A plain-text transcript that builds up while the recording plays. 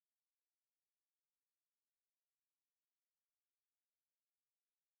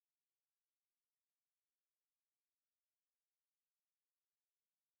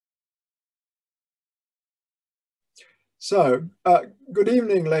Good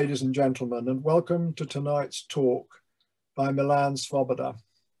evening, ladies and gentlemen, and welcome to tonight's talk by Milan Svoboda.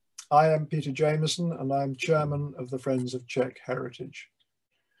 I am Peter Jameson, and I'm chairman of the Friends of Czech Heritage.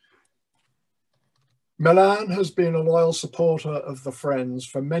 Milan has been a loyal supporter of the Friends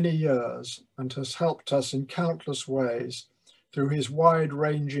for many years and has helped us in countless ways through his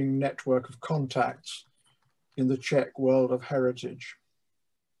wide-ranging network of contacts in the Czech world of heritage.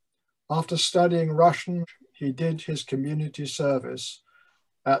 After studying Russian, he did his community service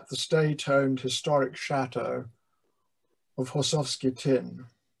at the state-owned historic chateau of Hosovsky Tin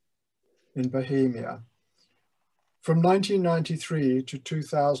in Bohemia. From 1993 to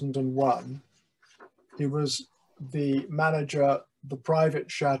 2001, he was the manager of the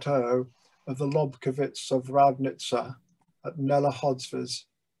private chateau of the Lobkowitz of Radnica at Nelehodzviz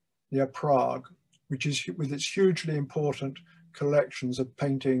near Prague, which is with its hugely important collections of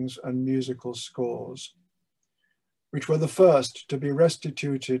paintings and musical scores, which were the first to be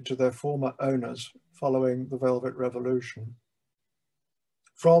restituted to their former owners following the Velvet Revolution.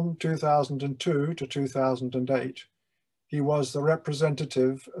 From 2002 to 2008, he was the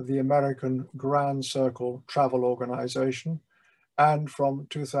representative of the American Grand Circle Travel Organization, and from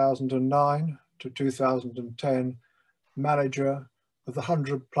 2009 to 2010, manager of the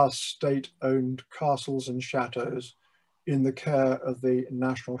 100+ state-owned castles and chateaux in the care of the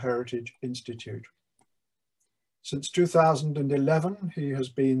National Heritage Institute. Since 2011, he has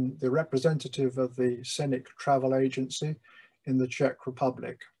been the representative of the Scenic Travel Agency in the Czech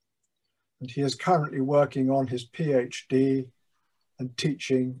Republic, and he is currently working on his PhD and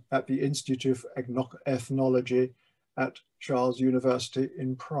teaching at the Institute of Ethnology at Charles University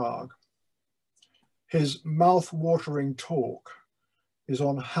in Prague. His mouth-watering talk is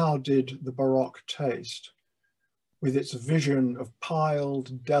on how did the Baroque taste, with its vision of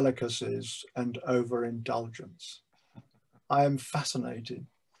piled delicacies and overindulgence. I am fascinated.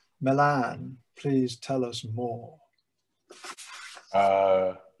 Milan, please tell us more.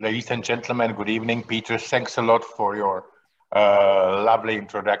 Ladies and gentlemen, good evening. Peter, thanks a lot for your lovely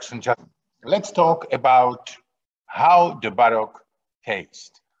introduction. Just let's talk about how the Baroque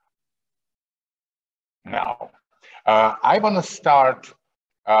tastes. Now, I want to start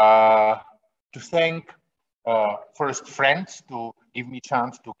to thank first friends to give me a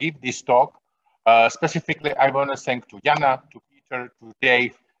chance to give this talk. Specifically, I want to thank to Jana, to Peter, to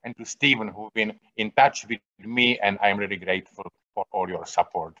Dave, and to Stephen, who've been in touch with me, and I'm really grateful for all your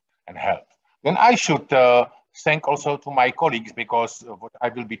support and help. Then I should thank also to my colleagues, because what I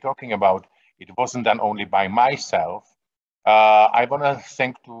will be talking about, it wasn't done only by myself. I want to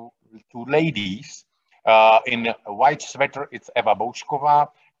thank two ladies. In a white sweater, it's Eva Boušková,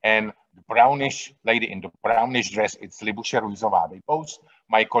 and the brownish lady in the brownish dress, it's Libuše Ruizová. They both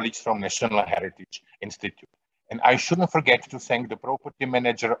my colleagues from National Heritage Institute. And I shouldn't forget to thank the property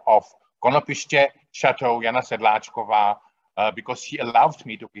manager of Konopiště Chateau, Jana Sedláčková, because she allowed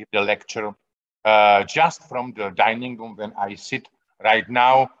me to give the lecture just from the dining room when I sit right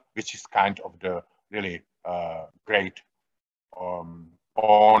now, which is kind of the really great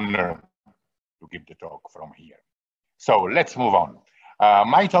honor to give the talk from here. So let's move on.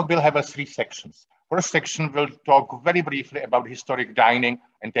 My talk will have 3 sections. First section will talk very briefly about historic dining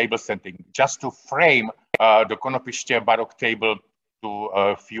and table setting, just to frame the Konopiště Baroque table to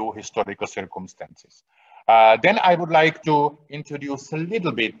a few historical circumstances. Then I would like to introduce a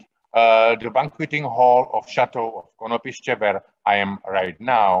little bit the banqueting hall of Château of Konopiště, where I am right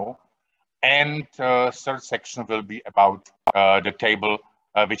now. And third section will be about the table,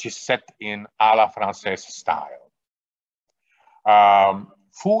 which is set in à la française style.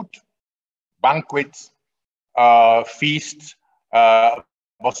 Food, banquets, feasts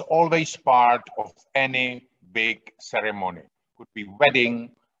was always part of any big ceremony. Could be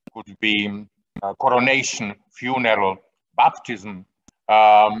wedding, could be coronation, funeral, baptism.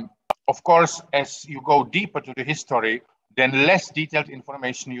 Of course, as you go deeper to the history, then less detailed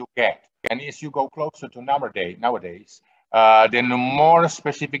information you get. And as you go closer to nowadays, then more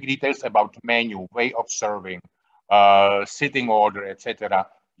specific details about menu, way of serving, sitting order, etc.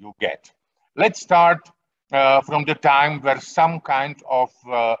 you get. Let's start from the time where some kind of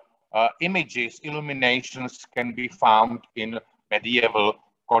images, illuminations can be found in medieval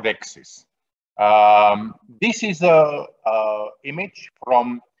codexes. This is an image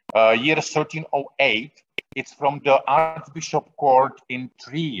from year 1308. It's from the Archbishop Court in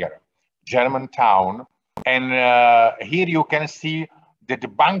Trier, German town. And here you can see that the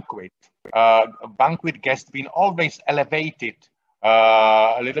banquet guests been always elevated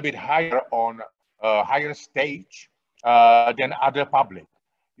a little bit higher on a higher stage than other public.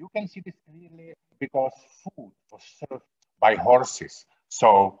 You can see this clearly because food was served by horses.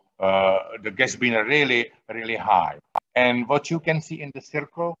 So the guests been really, really high. And what you can see in the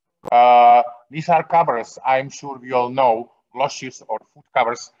circle, these are covers. I'm sure we all know cloches or food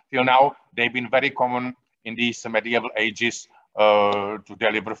covers. Till now, they've been very common in these medieval ages to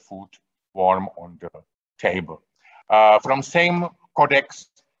deliver food warm on the table. From same codex,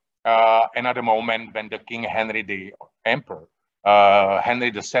 another moment when the King Henry the Emperor,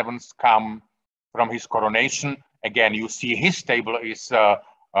 Henry VII come from his coronation. Again, you see his table is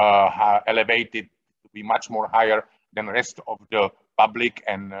elevated to be much more higher than the rest of the public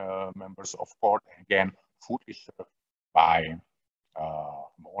and members of court. Again, food is served by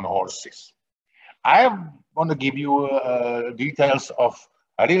on horses. I want to give you details of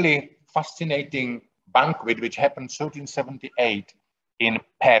a really fascinating banquet which happened 1378 in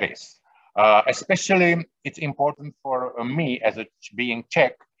Paris. Especially, it's important for me as a being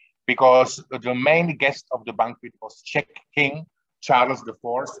Czech, because the main guest of the banquet was Czech King Charles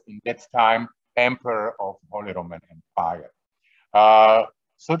IV, in that time Emperor of Holy Roman Empire.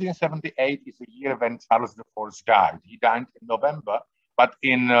 1378 is a year when Charles IV died. He died in November, but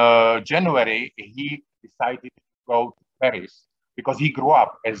in January he decided to go to Paris because he grew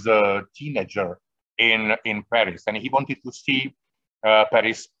up as a teenager in Paris, and he wanted to see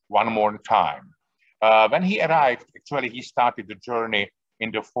Paris one more time. When he arrived, actually he started the journey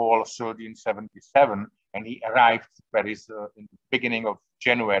in the fall of 1377, and he arrived to Paris in the beginning of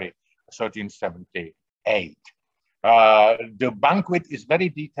January 1378. The banquet is very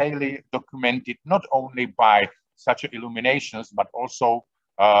detailedly documented, not only by such illuminations, but also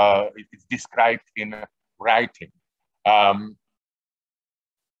it's described in writing.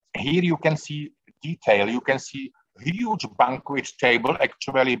 Here you can see detail. You can see huge banquet table.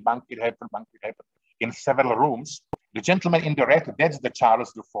 Actually, banquet happened in several rooms. The gentleman in the red, that's the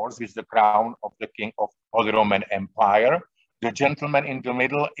Charles IV with the crown of the King of Holy Roman Empire. The gentleman in the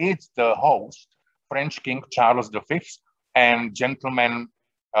middle is the host, French King Charles V, and gentleman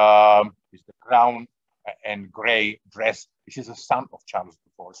with the crown and gray dress. This is a son of Charles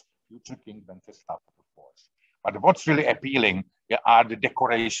IV, future King Wenceslav IV. But what's really appealing are the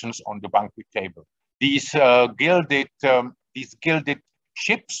decorations on the banquet table. These gilded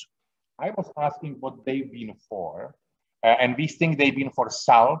ships. I was asking what they've been for, and we think they've been for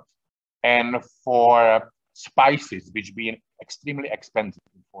salt and for spices, which been extremely expensive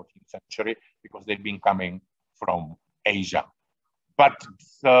in the 14th century because they've been coming from Asia. But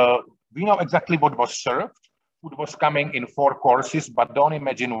we know exactly what was served. Food was coming in 4 courses, but don't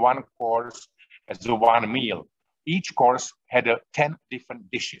imagine one course as a one meal. Each course had 10 different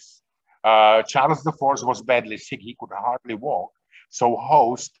dishes. Charles IV was badly sick. He could hardly walk. So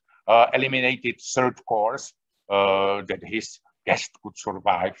host eliminated 3rd course that his guest could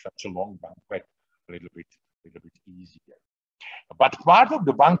survive such a long banquet a little bit easier. But part of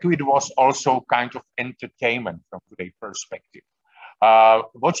the banquet was also kind of entertainment from today's perspective.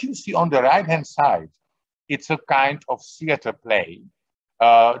 What you see on the right-hand side, it's a kind of theater play.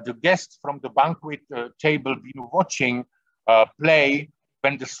 The guests from the banquet table been watching play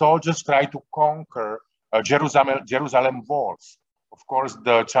when the soldiers try to conquer Jerusalem walls. Of course,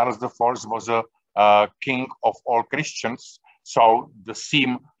 the Charles IV was a king of all Christians, so the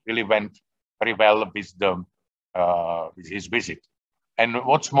theme really went very well with his visit. And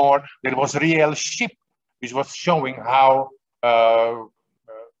what's more, there was a real ship which was showing how the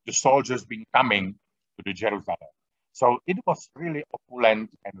soldiers been coming to the Jerusalem. So it was really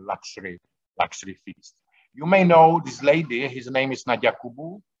opulent and luxury feast. You may know this lady. His name is Nadia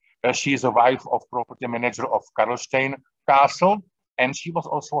Kubu. She is a wife of property manager of Karlstein Castle, and she was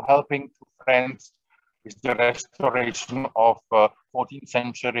also helping to France with the restoration of 14th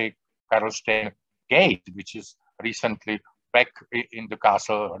century Karlstein Gate, which is recently back in the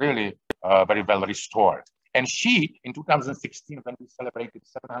castle, really very well restored. And she, in 2016, when we celebrated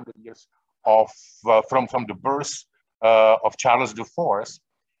 700 years of from the birth of Charles IV,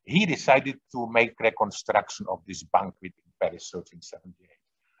 he decided to make reconstruction of this banquet in Paris, 1378.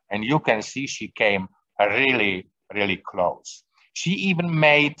 And you can see she came really, really close. She even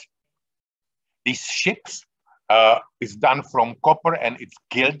made these ships. It's done from copper and it's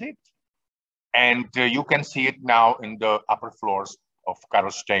gilded. And you can see it now in the upper floors of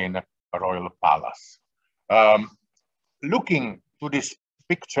Karlstein Royal Palace. Looking to this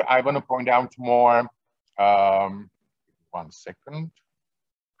picture, I want to point out more. 1 second.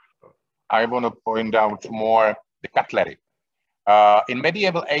 I want to point out more the cutlery. In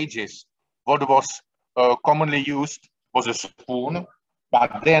medieval ages, what was commonly used was a spoon,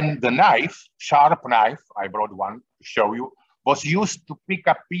 but then the knife, sharp knife, I brought one to show you, was used to pick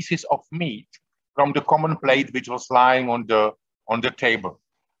up pieces of meat from the common plate which was lying on the table.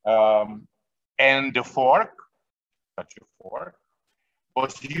 And the fork, such a fork,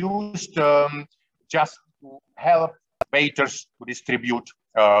 was used just to help waiters to distribute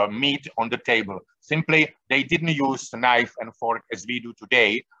meat on the table. Simply, they didn't use a knife and fork as we do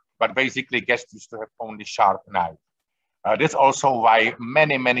today, but basically guests used to have only sharp knife. That's also why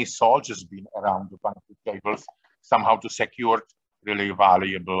many soldiers been around the banquet tables, somehow to secure really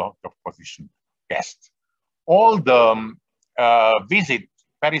valuable position guests. All the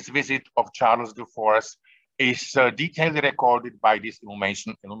Paris visit of Charles IV is detailedly recorded by this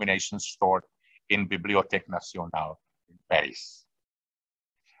illumination stored in Bibliothèque Nationale in Paris.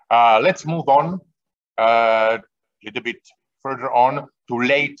 Let's move on a little bit further on to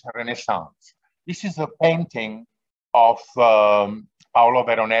late Renaissance. This is a painting of Paolo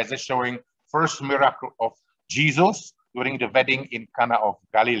Veronese showing first miracle of Jesus during the wedding in Cana of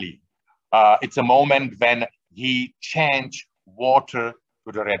Galilee. It's a moment when he changed water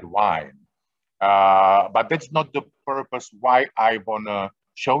to the red wine. But that's not the purpose why I want to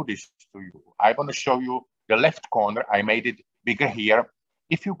show this to you. I want to show you the left corner. I made it bigger here.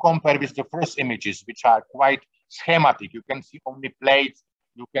 If you compare with the first images, which are quite schematic, you can see only plates,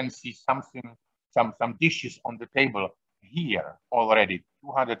 you can see something, some dishes on the table. Here already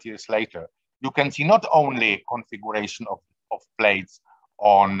 200 years later, you can see not only configuration of plates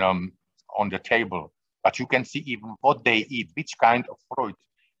on the table, but you can see even what they eat, which kind of fruit.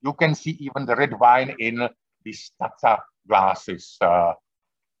 You can see even the red wine in these tazza glasses.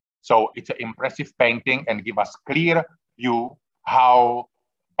 So it's an impressive painting and give us clear view how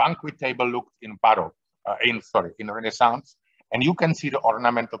banquet table looked in Baroque, in Renaissance, and you can see the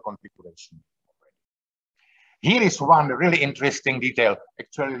ornamental configuration. Here is one really interesting detail.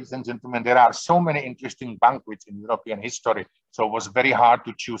 Actually, ladies and gentlemen, there are so many interesting banquets in European history, so it was very hard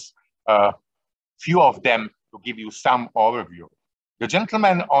to choose a few of them to give you some overview. The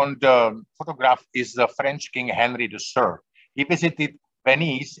gentleman on the photograph is the French King Henry III. He visited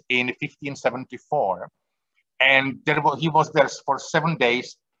Venice in 1574, and he was there for 7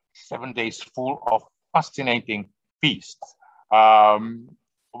 days full of fascinating feasts.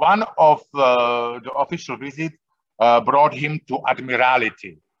 One of the official visit brought him to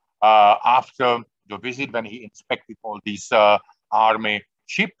Admiralty after the visit when he inspected all these army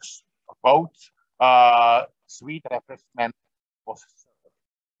ships, boats. Sweet refreshment was served.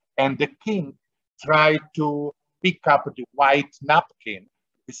 And the king tried to pick up the white napkin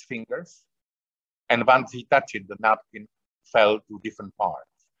with his fingers. And once he touched it, the napkin fell to different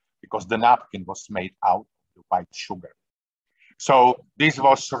parts because the napkin was made out of the white sugar. So this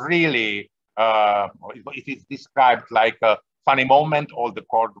was really, it is described like a funny moment. All the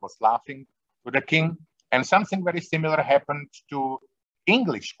court was laughing to the king. And something very similar happened to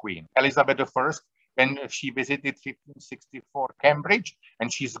English Queen Elizabeth I when she visited 1564 Cambridge,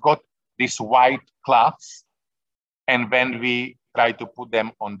 and she's got these white cloths. And when we try to put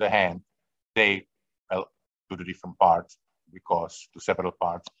them on the hand, they fell to the different parts to several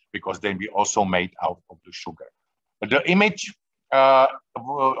parts, because they be also made out of the sugar. The image,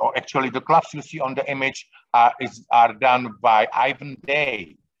 actually the cloths you see on the image are done by Ivan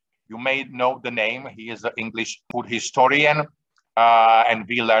Day. You may know the name. He is an English food historian, and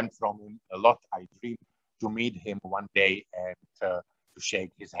we learned from him a lot. I dream to meet him one day and to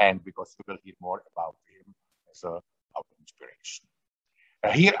shake his hand, because we will hear more about him as an inspiration.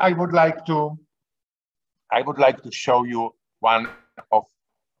 Here I would like to show you one of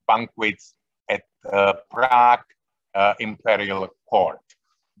banquets at Prague Imperial Court.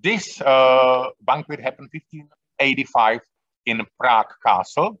 This banquet happened 1585 in Prague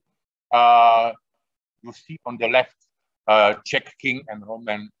Castle. You see on the left Czech king and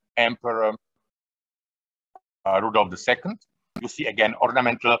Roman Emperor Rudolf II. You see again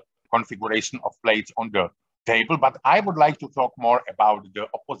ornamental configuration of plates on the table, but I would like to talk more about the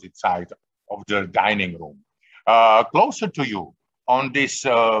opposite side of the dining room. Closer to you on this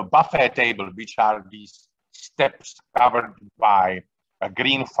buffet table, which are these steps covered by a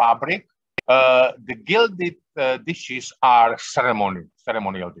green fabric, the gilded dishes are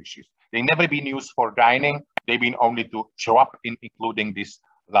ceremonial dishes. They never been used for dining. They've been only to show up, including this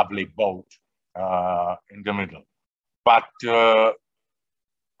lovely boat in the middle. But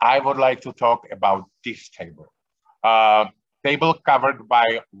I would like to talk about this table. Table covered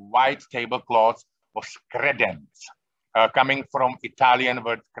by white tablecloths was credenza, coming from Italian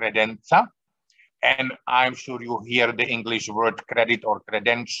word credenza. And I'm sure you hear the English word credit or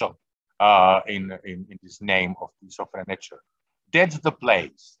credential in this name of piece of furniture. That's the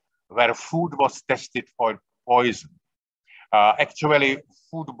place where food was tested for poison. Actually,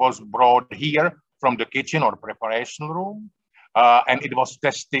 food was brought here from the kitchen or preparation room, and it was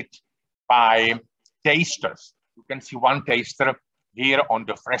tested by tasters. You can see one taster here on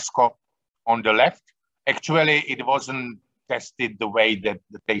the fresco on the left. Actually, it wasn't tested the way that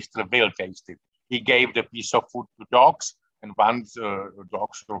the taster will taste it. He gave the piece of food to dogs, and once the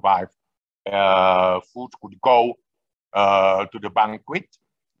dogs survived, food could go to the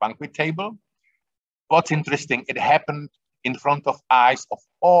banquet table. What's interesting, it happened in front of eyes of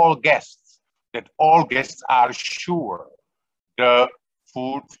all guests, that all guests are sure the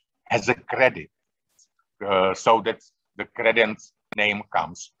food has a credit. So that the credence name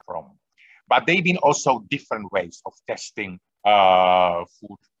comes from. But they've been also different ways of testing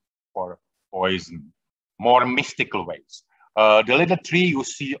food for poison, more mystical ways. The little tree you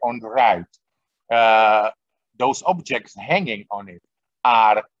see on the right, those objects hanging on it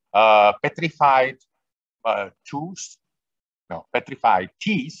are petrified petrified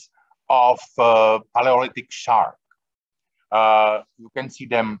teeth of Paleolithic shark. You can see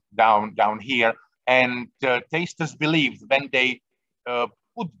them down here. And tasters believed when they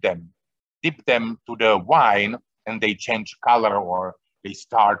dip them to the wine and they change color or they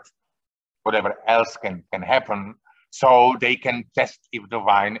start whatever else can happen, so they can test if the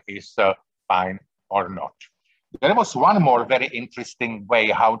wine is fine or not. There was one more very interesting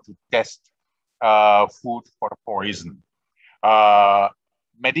way how to test food for poison.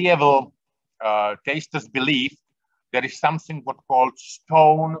 Medieval tasters believed there is something what called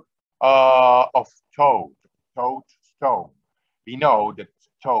stone of toad stone. We know that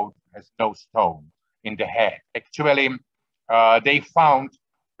toad has no stone in the head. Actually, they found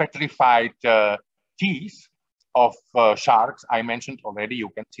petrified teeth of sharks. I mentioned already, you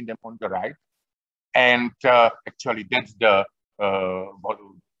can see them on the right. And actually, that's the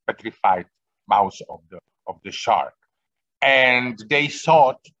petrified mouth of the shark. And they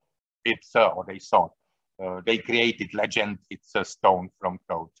thought it's, they created legend, it's a stone from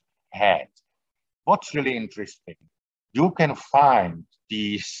toad's head. What's really interesting, you can find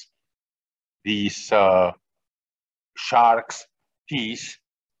these sharks' teeth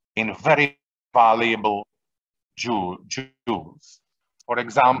in very valuable jewels. For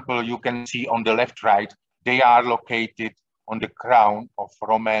example, you can see on the left, right, they are located on the crown of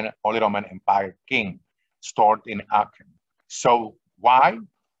Holy Roman Empire king, stored in Aachen. So why?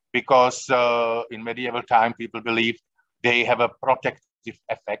 Because in medieval time, people believed they have a protective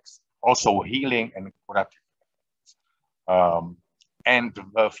effects, also healing and curative effects. And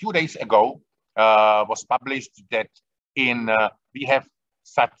a few days ago was published that we have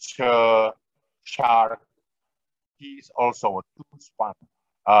such shark teeth, also a tooth one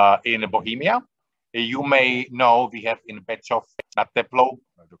in Bohemia. You may know we have in Bečov nad Teplou,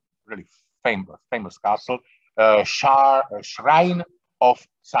 a really famous castle, shrine of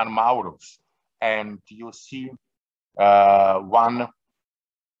San Maurus. And you see one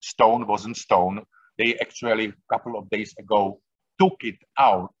stone wasn't stone. They actually, a couple of days ago, took it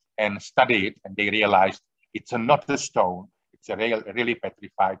out and studied it, and they realized it's not a stone, it's a really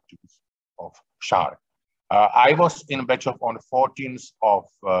petrified tooth of shark. I was in Bečov on 14th of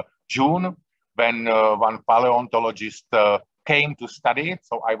June when one paleontologist came to study it,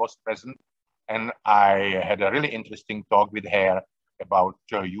 so I was present, and I had a really interesting talk with her about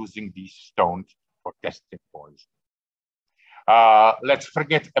using these stones for testing poison. Let's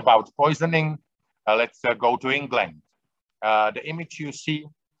forget about poisoning. Let's go to England. The image you see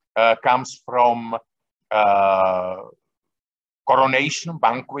comes from coronation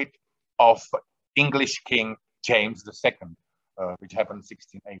banquet of English King James II, which happened in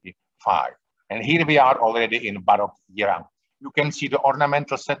 1685. And here we are already in Baroque era. You can see the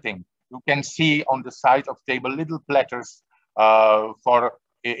ornamental setting. You can see on the side of table little platters for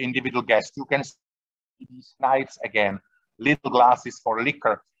individual guests. You can see these knives again, little glasses for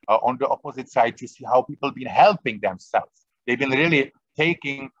liquor. On the opposite side, you see how people have been helping themselves. They've been really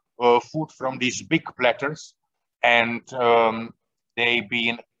taking food from these big platters, and they've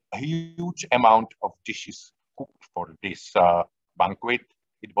been a huge amount of dishes cooked for this banquet.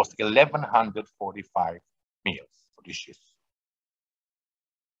 It was 1,145 meals, dishes.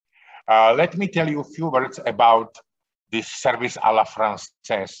 Let me tell you a few words about this service à la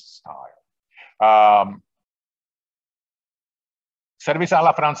française style. Service à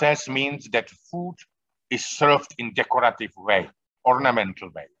la française means that food is served in decorative way, ornamental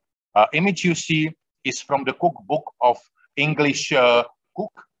way. Image you see is from the cookbook of English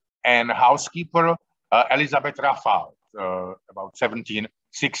cook and housekeeper Elizabeth Raffald, about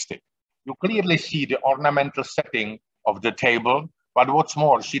 1760. You clearly see the ornamental setting of the table, but what's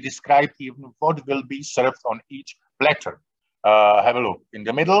more, she described even what will be served on each platter. Have a look. In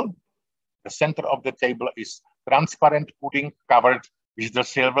the middle, the center of the table is transparent pudding covered with the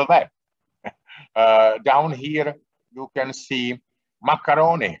silverware. Down here, you can see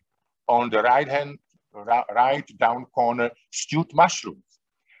macaroni. On the right down corner, stewed mushrooms.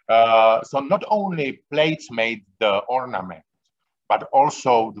 So not only plates made the ornament, but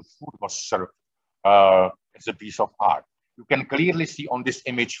also the food was served as a piece of art. You can clearly see on this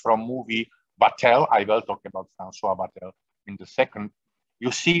image from movie Vatel, I will talk about François Vatel in the second.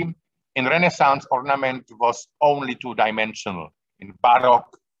 You see, in Renaissance, ornament was only two-dimensional. In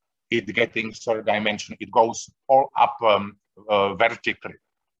Baroque, it getting third dimension. It goes all up vertically.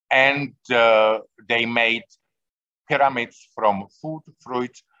 And they made pyramids from food,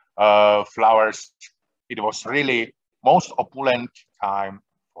 fruit, flowers. It was really most opulent time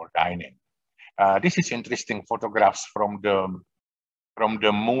for dining. This is interesting photographs from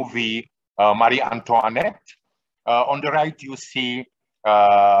the movie Marie Antoinette. On the right, you see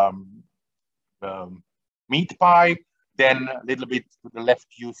meat pie. Then a little bit to the left,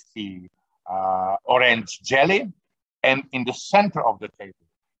 you see orange jelly. And in the center of the table,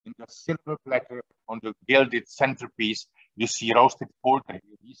 in the silver platter on the gilded centerpiece, you see roasted poultry.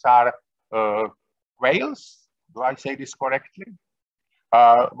 These are quails. Do I say this correctly?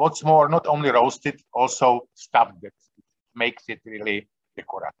 What's more, not only roasted, also stuffed. That makes it really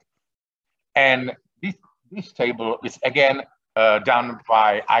decorative. And this table is again done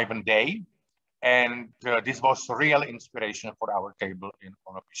by Ivan Day. And this was real inspiration for our table in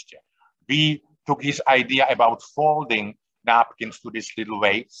Konopiště. We took his idea about folding napkins to these little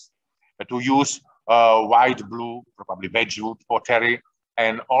waves, to use white, blue, probably vegetable pottery,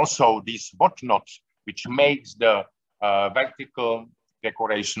 and also these whatnots, which makes the vertical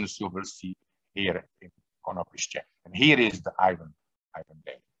decorations you will see here in Konopiště. And here is the Ivan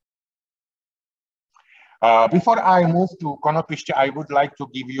Day. Before I move to Konopiště, I would like to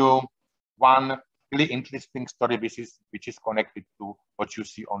give you one really interesting story which is connected to what you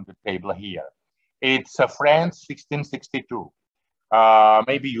see on the table here. It's France, 1662.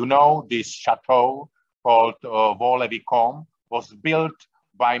 Maybe you know this chateau called Vaux-le-Vicomte was built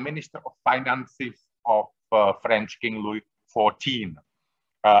by Minister of Finances of French King Louis XIV.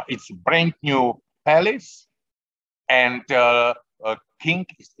 It's a brand new palace, and a king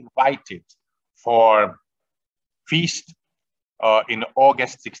is invited for feast in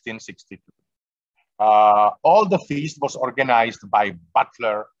August 1662. All the feast was organized by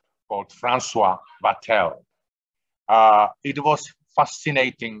butler called François Vatel. It was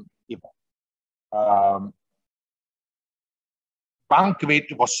fascinating event.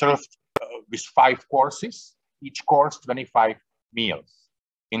 Banquet was served with 5 courses, each course 25 meals.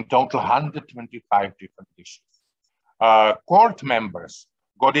 In total, 125 different dishes. Court members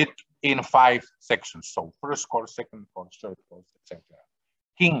got it in 5 sections. So first course, second course, third course, etc.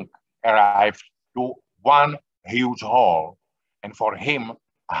 King arrived to one huge hall, and for him,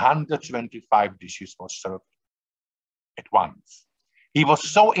 125 dishes were served at once. He was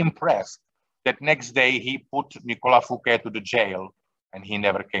so impressed that next day he put Nicolas Fouquet to the jail, and he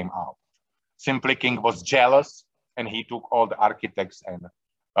never came out. Simply King was jealous, and he took all the architects and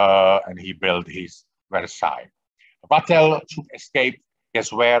he built his Versailles. Vatel should escape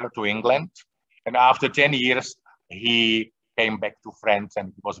as well to England, and after 10 years, he came back to France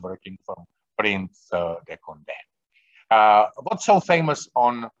and he was working for Prince de Condé. What's so famous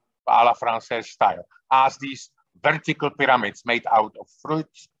on a la française style? As these vertical pyramids made out of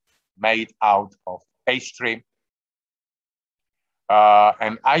fruits, made out of pastry.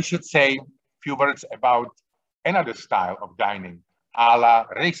 And I should say a few words about another style of dining, a la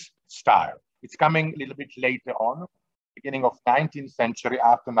riche style. It's coming a little bit later on, beginning of 19th century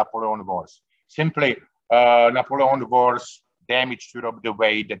after Napoleon Wars. Simply, Napoleon Wars damaged Europe the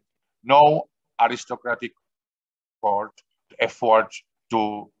way that no aristocratic court could afford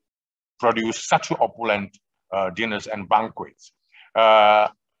to produce such opulent dinners and banquets.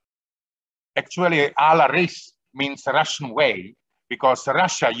 Actually, a la riche means Russian way, because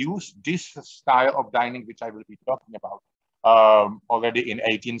Russia used this style of dining, which I will be talking about already in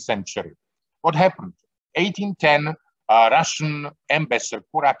 18th century. What happened? 1810, Russian ambassador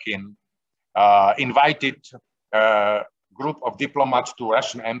Kurakin invited a group of diplomats to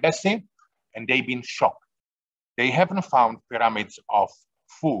Russian embassy, and they've been shocked. They haven't found pyramids of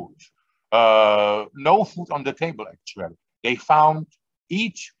food. No food on the table, actually. They found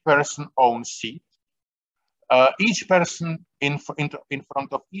each person own seat. Each person in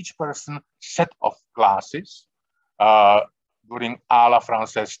front of each person set of glasses. During a la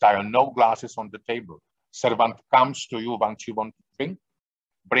française style, no glasses on the table. Servant comes to you once you want to drink,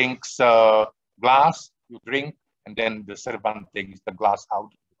 brings a glass, you drink, and and then the servant takes the glass out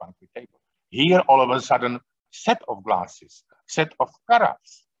of the banquet table. Here, all of a sudden, set of glasses, set of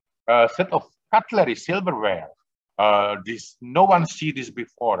carafes, set of cutlery, silverware. No one see this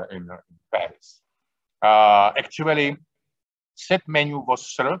before in Paris. Actually, set menu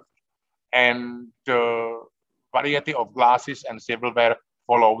was served, and the variety of glasses and silverware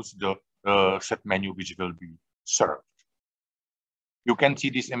follows the set menu which will be served. You can see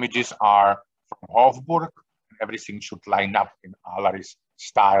these images are from Hofburg. Everything should line up in Alaris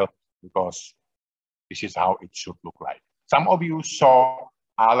style because this is how it should look like. Some of you saw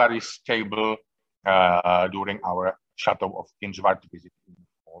Alaris table during our Château of Konopiště visit in the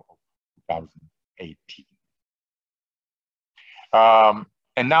fall of 2018.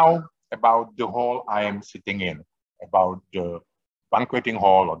 And now about the hall I am sitting in, about the banqueting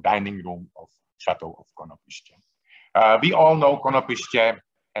hall or dining room of Château of Konopiště. We all know Konopiště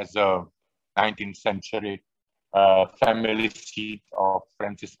as a 19th century family seat of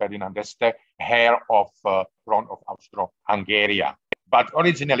Francis Ferdinand d'Este, heir of throne of Austro-Hungary. But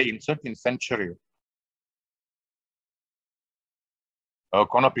originally in 13th century,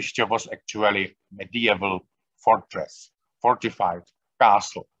 Konopiště was actually medieval fortress, fortified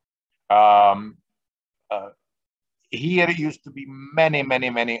castle. Here used to be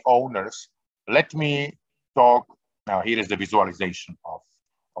many owners. Let me talk, now here is the visualization of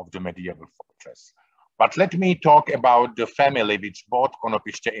the medieval fortress. But let me talk about the family which bought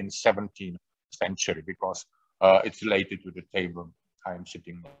Konopiště in 17th century because it's related to the table I am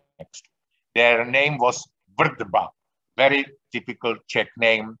sitting next to. Their name was Vrdba, very typical Czech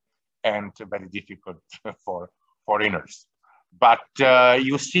name and very difficult for foreigners. But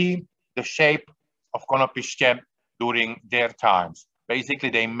you see the shape of Konopiště during their times. Basically,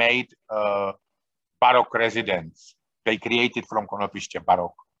 they made a Baroque residence. They created from Konopiště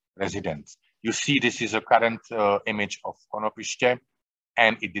Baroque residence. You see, this is a current image of Konopiště,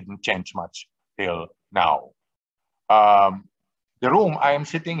 and it didn't change much till now. The room I am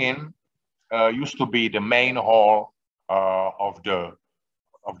sitting in used to be the main hall of the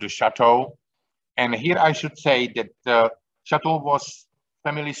chateau. And here I should say that the chateau was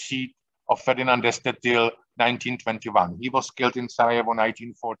family seat of Ferdinand d'Este till 1921. He was killed in Sarajevo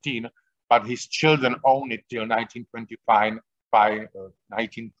 1914, but his children owned it till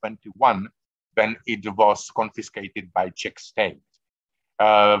 1921, when it was confiscated by Czech state.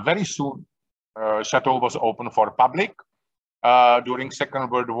 Very soon, chateau was open for public. During Second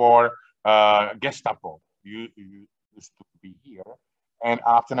World War, Gestapo used to be here. And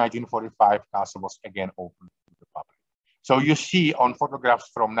after 1945, castle was again open to the public. So you see on photographs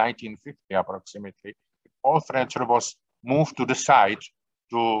from 1950 approximately, all furniture was moved to the side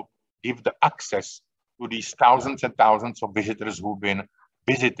to give the access to these thousands and thousands of visitors who've been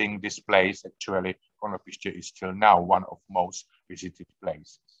visiting this place. Actually, Konopiště is still now one of most visited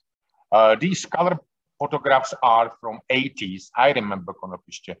places. These color photographs are from 80s. I remember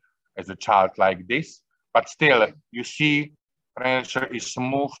Konopiště as a child like this, but still you see furniture is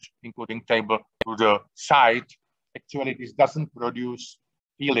moved, including table, to the side. Actually, this doesn't produce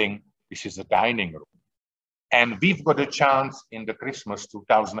feeling this is a dining room. And we've got a chance in the Christmas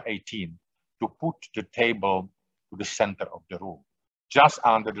 2018 to put the table to the center of the room, just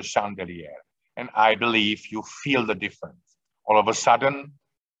under the chandelier. And I believe you feel the difference. All of a sudden,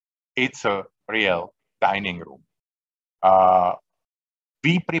 it's a real dining room.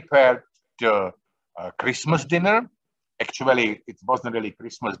 We prepared the Christmas dinner. Actually, it wasn't really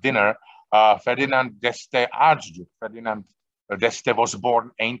Christmas dinner. Ferdinand d'Este, Archduke Ferdinand d'Este was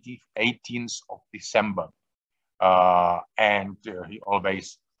born 18th of December. And he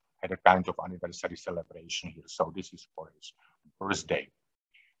always had a kind of anniversary celebration here. So this is for his birthday.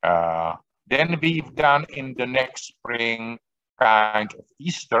 Then we've done in the next spring kind of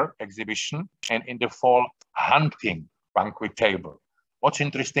Easter exhibition, and in the fall, hunting banquet table. What's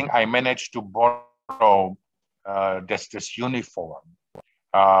interesting, I managed to borrow d'Este's uniform,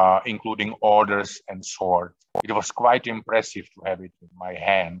 including orders and sword. It was quite impressive to have it in my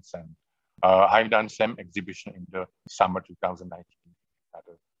hands. And I've done some exhibition in the summer 2019 at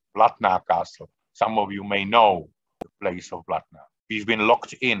the Blatná Castle. Some of you may know the place of Blatná. We've been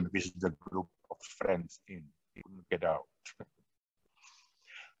locked in with the group of friends in. We couldn't get out.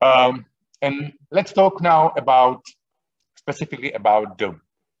 And let's talk now about, specifically about the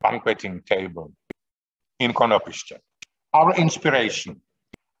banqueting table in Konopiště. Our inspiration.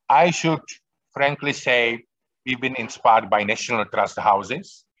 I should frankly say we've been inspired by National Trust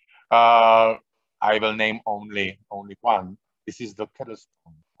houses. I will name only one. This is the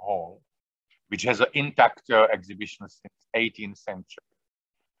Kettlestone Hall, which has an intact exhibition since 18th century.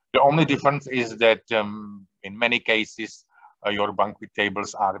 The only difference is that in many cases, your banquet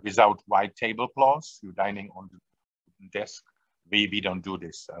tables are without white tablecloths. You're dining on the desk. We don't do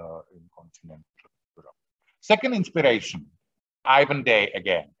this in continental Europe. Second inspiration, Ivan Day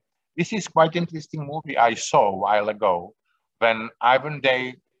again. This is quite interesting movie I saw a while ago when Ivan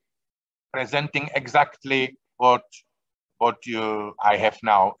Day presenting exactly what I have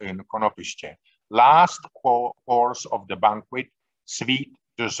now in Konopiště. Last course of the banquet, sweet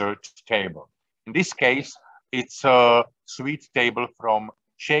dessert table. In this case, it's a sweet table from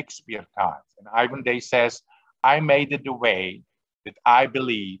Shakespeare times. And Ivan Day says, I made it the way that I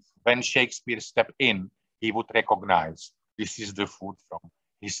believe when Shakespeare stepped in, he would recognize this is the food from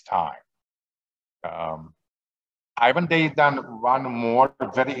his time. Ivan Day done one more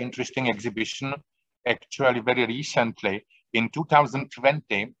very interesting exhibition, actually very recently. In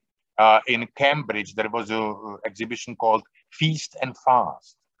 2020, in Cambridge, there was an exhibition called Feast and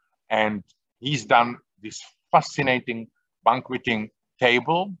Fast. And he's done this fascinating banqueting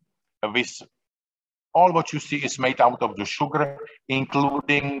table with all what you see is made out of the sugar,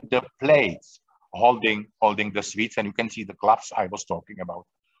 including the plates holding the sweets. And you can see the gloves I was talking about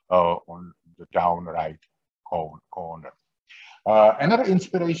on the down right corner. Another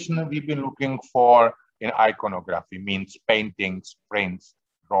inspiration we've been looking for in iconography means paintings, prints,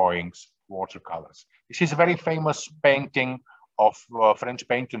 drawings, watercolors. This is a very famous painting of French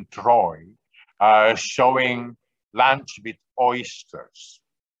painter Troy, showing lunch with oysters.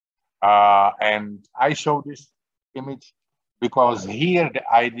 And I show this image because here the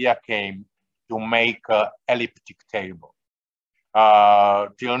idea came to make an elliptic table.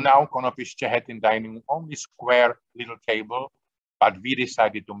 Till now, Konopiště had in dining only square little table, but we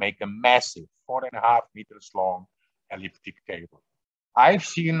decided to make a massive 4.5 meters long elliptic table. I've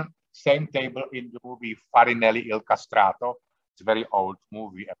seen same table in the movie Farinelli Il Castrato. It's a very old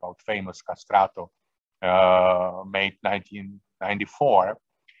movie about famous castrato, made 1994.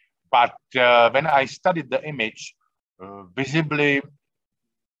 But when I studied the image, visibly,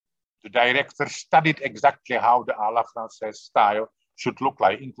 the director studied exactly how the à la française style should look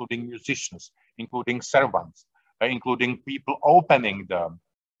like, including musicians, including servants, including people opening the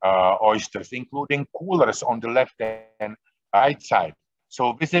oysters, including coolers on the left and right side.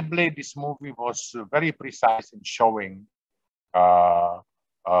 So visibly, this movie was very precise in showing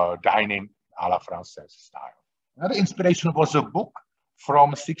dining à la française style. Another inspiration was a book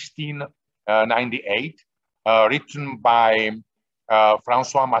from 1698, written by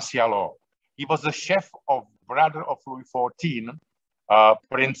François Massielot. He was the chef of brother of Louis XIV,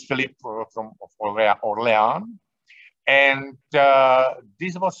 Prince Philip of Orléans. And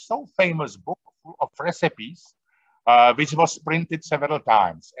this was so famous book full of recipes, which was printed several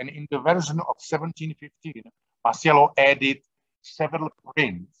times. And in the version of 1715, Massielot added several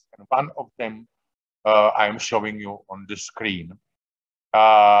prints, and one of them I am showing you on the screen.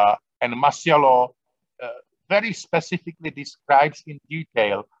 And Massielot very specifically describes in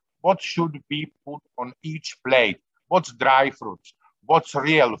detail what should be put on each plate, what's dry fruit, what's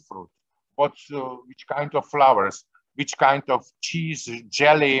real fruit, what's which kind of flowers, which kind of cheese,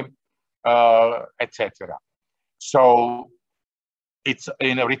 jelly, etc. So it's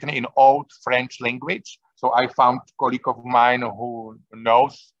written in old French language. So I found a colleague of mine who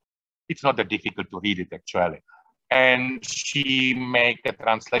knows. It's not that difficult to read it actually. And she made a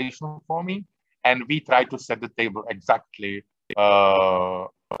translation for me. And we try to set the table exactly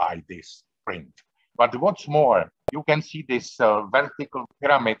by this print. But what's more, you can see this vertical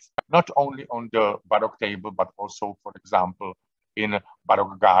pyramids, not only on the Baroque table, but also, for example, in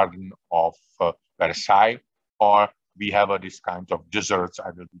Baroque garden of Versailles, or we have this kind of desserts. I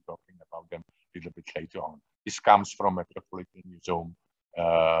will be talking about them a little bit later on. This comes from a Metropolitan Museum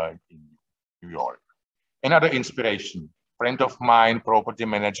in New York. Another inspiration, friend of mine, property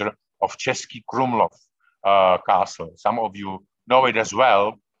manager of Český Krumlov castle. Some of you know it as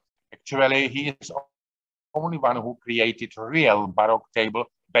well. Actually, he is the only one who created real Baroque table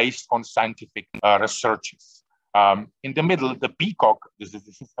based on scientific researches. In the middle, the peacock, this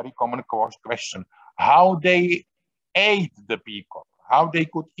is a very common question, how they ate the peacock, how they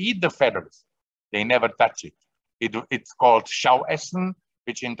could eat the feathers. They never touch it. It's called Schauessen,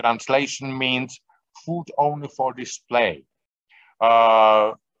 which in translation means food only for display.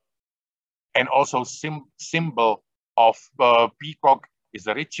 And also symbol of peacock is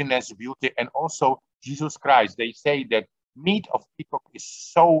the richness, beauty, and also Jesus Christ. They say that meat of peacock is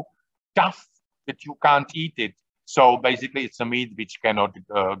so tough that you can't eat it. So basically it's a meat which cannot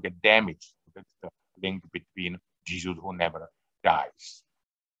get damaged. That's the link between Jesus who never dies.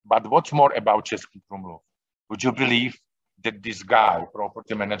 But what's more about Český Krumlov? Would you believe that this guy,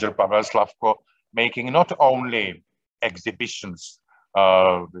 property manager Pavel Slavko, making not only exhibitions,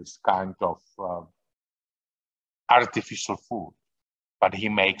 this kind of artificial food, but he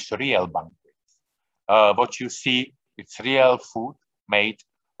makes real banquets. What you see, it's real food made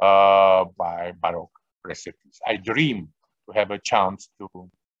by Baroque recipes. I dream to have a chance to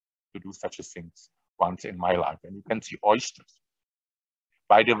do such a things once in my life. And you can see oysters.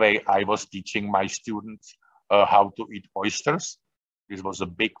 By the way, I was teaching my students how to eat oysters. This was a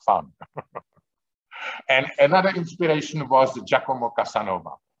big fun. And another inspiration was Giacomo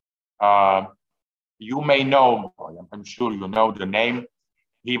Casanova. You may know, I'm sure you know the name.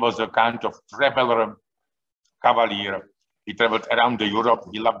 He was a kind of traveler, cavalier. He traveled around the Europe.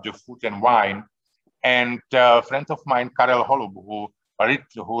 He loved the food and wine. And a friend of mine, Karel Holub, who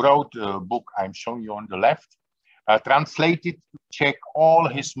wrote a book I'm showing you on the left, translated to Czech all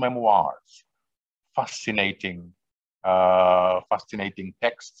his memoirs. Fascinating, fascinating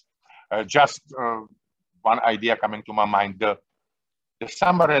text. Just one idea coming to my mind, the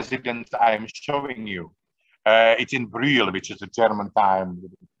summer residence I'm showing you, it's in Brühl, which is a German town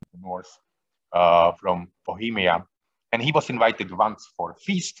north from Bohemia. And he was invited once for a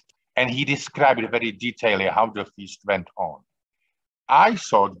feast, and he described very detailedly how the feast went on. I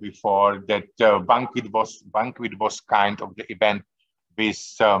thought before that banquet was kind of the event with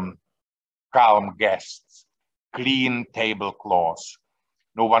calm guests, clean tablecloths.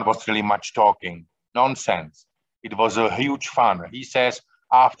 No one was really much talking. Nonsense. It was a huge fun. He says,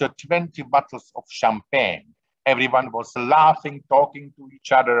 after 20 bottles of champagne, everyone was laughing, talking to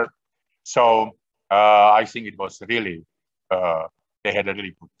each other. So I think it was really, they had a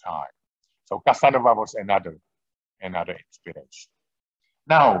really good time. So Casanova was another inspiration.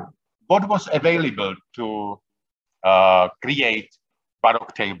 Now, what was available to create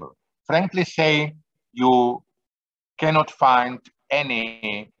Baroque table? Frankly say, you cannot find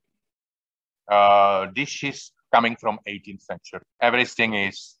any dishes coming from 18th century. Everything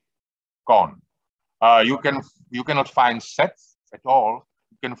is gone. You cannot find sets at all.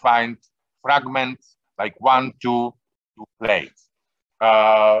 You can find fragments like 1, 2 plates.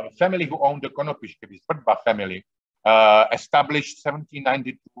 Family who owned the Konopiště, this Svoboda family, established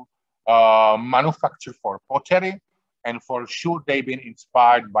 1792 manufacture for pottery, and for sure they've been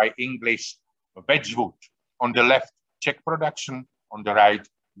inspired by English wedgwood. On the left, Czech production. On the right,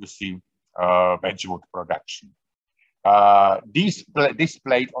 you see wedgwood production. This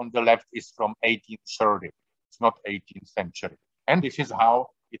plate on the left is from 1830. It's not 18th century. And this is how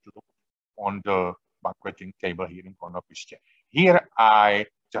it looked on the banqueting table here in Konopiště. Here, I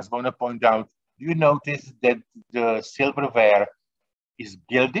just want to point out, do you notice that the silverware is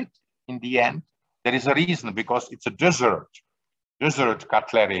gilded in the end? There is a reason, because it's a dessert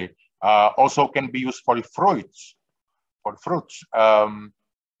cutlery. Also can be used for fruits.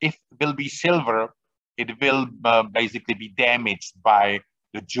 If it will be silver, it will basically be damaged by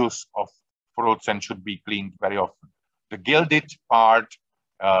the juice of fruits and should be cleaned very often. The gilded part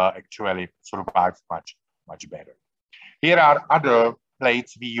actually survives much better. Here are other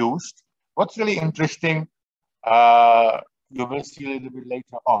plates we used. What's really interesting, you will see a little bit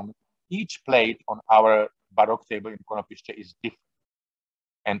later on, each plate on our Baroque table in Konopiště is different.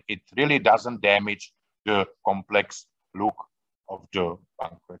 And it really doesn't damage the complex look of the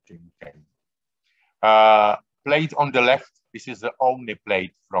banqueting table. Plate on the left, this is the only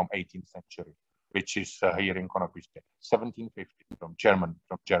plate from 18th century, which is here in Konopiště, 1750 from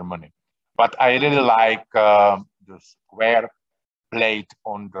Germany. But I really like the square plate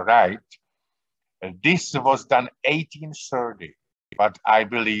on the right. This was done 1830, but I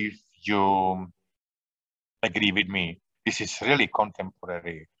believe you agree with me. This is really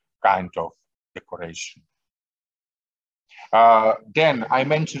contemporary kind of decoration. Then I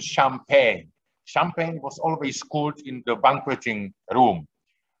mentioned champagne. Champagne was always cooled in the banqueting room.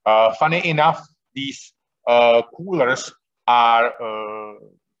 Funny enough, these coolers are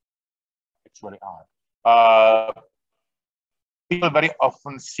people very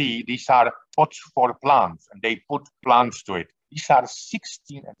often see these are pots for plants, and they put plants to it. These are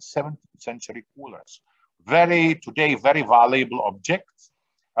 16th and 17th century coolers. Today, very valuable objects.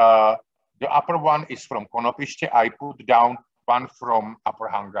 The upper one is from Konopiště. I put down one from Upper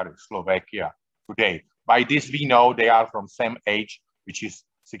Hungary, Slovakia, today. By this, we know they are from same age, which is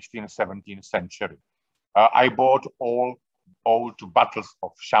 16th, 17th century. I bought all old bottles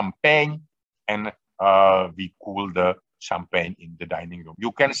of champagne, and we cool the champagne in the dining room.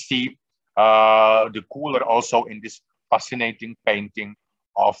 You can see the cooler also in this fascinating painting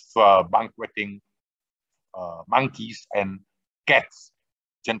of banqueting monkeys and cats.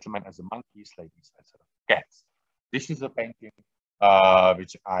 Gentlemen as a monkeys, ladies as a cats. This is a painting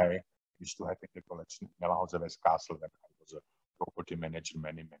which I used to have in the collection in Milan Castle when I was a property manager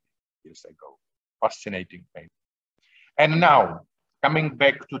many years ago. Fascinating painting. And now, coming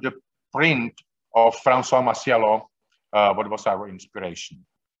back to the print of François Massiello, what was our inspiration?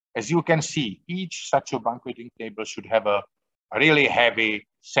 As you can see, each such a banqueting table should have a really heavy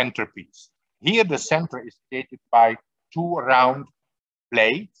centerpiece. Here, the center is created by two round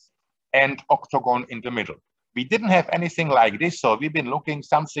plates and octagon in the middle. We didn't have anything like this, so we've been looking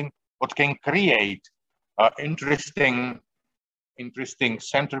something what can create interesting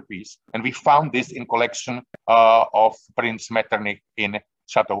centerpiece, and we found this in collection of Prince Metternich in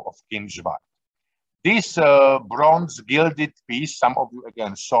Château of Konopiště. This bronze gilded piece, some of you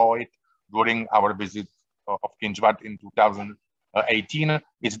again saw it during our visit of Konopiště in 2018.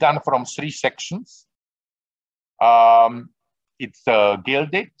 It's done from 3 sections. It's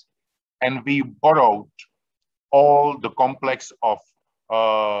gilded, and we borrowed all the complex of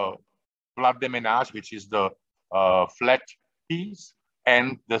plat de ménage, which is the flat piece,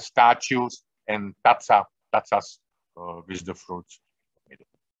 and the statues and tazzas with the fruits.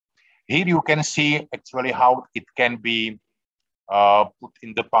 Here you can see actually how it can be put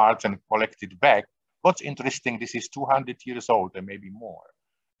in the parts and collected back. What's interesting, this is 200 years old and maybe more,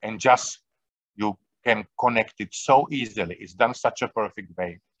 and just you can connect it so easily. It's done such a perfect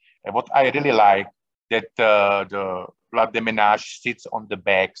way. And what I really like, that the plat de ménage sits on the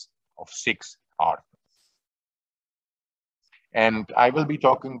backs of 6 articles. And I will be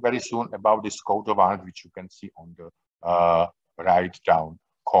talking very soon about this coat of arms, which you can see on the right down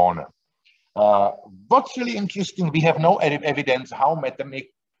corner. What's really interesting, we have no evidence how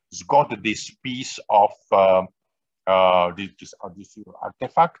Metternich got this piece of this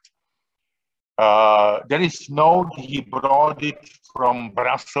artifact. There is no, he brought it from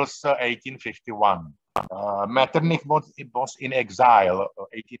Brussels 1851. Metternich was in exile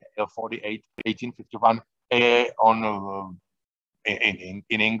 1848, 1851 in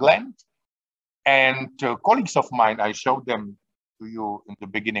England. And colleagues of mine, I showed them to you in the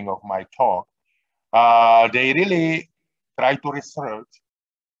beginning of my talk, they really try to research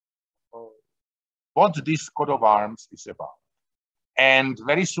what this coat of arms is about. And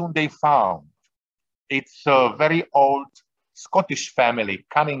very soon they found it's a very old Scottish family,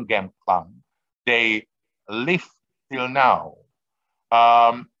 Cunningham clan. They live till now.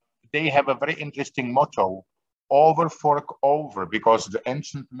 They have a very interesting motto, over fork over, because the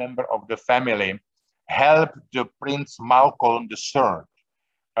ancient member of the family helped the Prince Malcolm III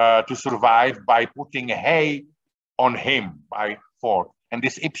to survive by putting hay on him by fork. And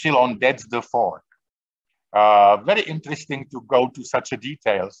this Ypsilon, that's the fork. Very interesting to go to such a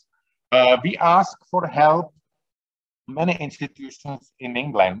details. We ask for help many institutions in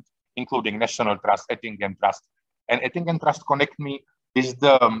England, including National Trust, Ettingen Trust. And Ettingen Trust connect me with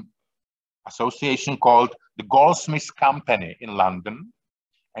the association called the Goldsmiths Company in London.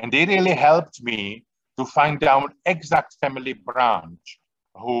 And they really helped me to find out exact family branch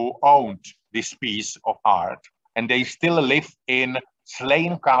who owned this piece of art. And they still live in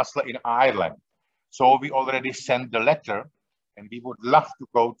Slane Castle in Ireland. So we already sent the letter, and we would love to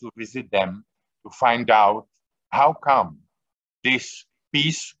go to visit them to find out how come this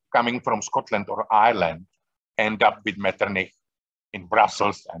piece coming from Scotland or Ireland end up with Metternich in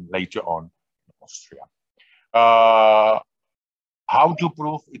Brussels and later on in Austria. How to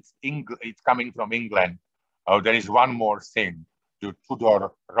prove it's coming from England? There is one more thing, the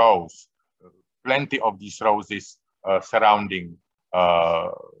Tudor rose. Plenty of these roses surrounding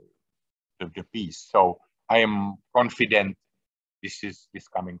the piece. So I am confident this is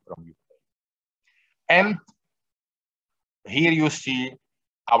coming from UK. And here you see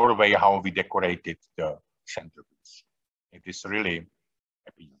our way how we decorated the centerpiece. It is really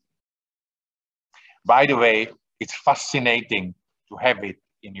appealing. By the way, it's fascinating to have it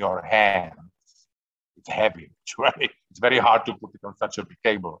in your hands. It's heavy, it's very hard to put it on such a big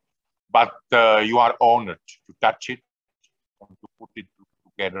table, but you are honored to touch it and to put it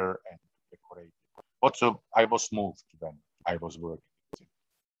together and decorate it. Also, I was moved when I was working with it.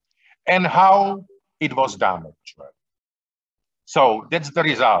 And how it was done, actually. So that's the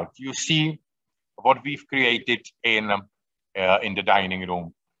result. You see what we've created in the dining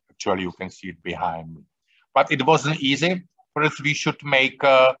room. Actually, you can see it behind me. But it wasn't easy. First, we should make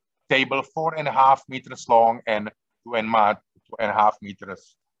a table 4.5 meters long and 2.5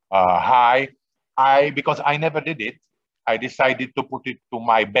 meters high. Because I never did it, I decided to put it to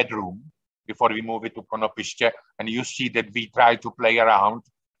my bedroom before we move it to Konopiště. And you see that we try to play around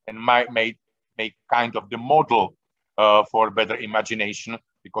and make kind of the model for better imagination,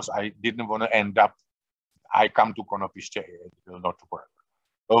 because I didn't want to end up I come to Konopiště, it will not work.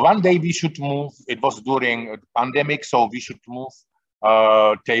 One day we should move. It was during the pandemic, so we should move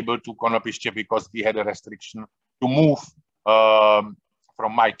table to Konopiště because we had a restriction to move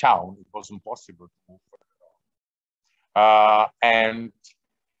from my town. It wasn't possible to move. And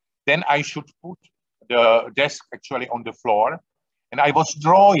then I should put the desk actually on the floor, and I was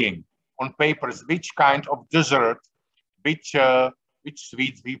drawing on papers which kind of dessert, which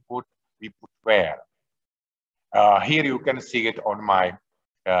sweets we put where. Here you can see it on my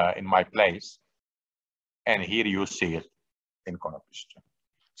in my place, and here you see it in Konopiště.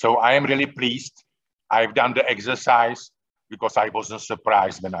 So I am really pleased. I've done the exercise because I wasn't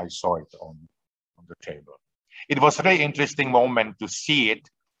surprised when I saw it on the table. It was a very interesting moment to see it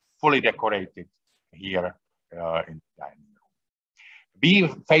fully decorated here in the dining room. We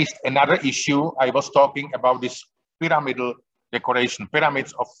faced another issue. I was talking about this pyramidal decoration,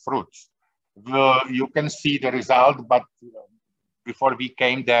 pyramids of fruits. You can see the result, but before we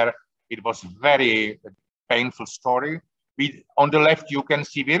came there, it was very painful story. On the left, you can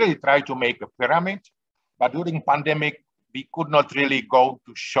see we really tried to make a pyramid, but during pandemic, we could not really go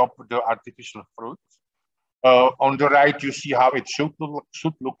to shop the artificial fruits. On the right, you see how it should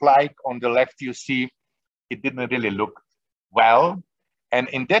look like. On the left, you see it didn't really look well. And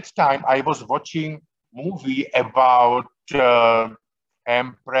in that time, I was watching movie about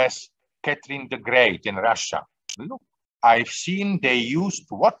Empress Catherine the Great in Russia. Look, I've seen they used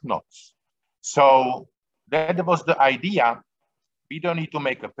whatnots. So that was the idea. We don't need to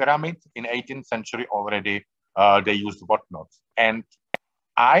make a pyramid. In 18th century already, they used whatnots. And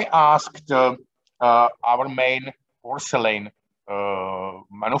I asked our main porcelain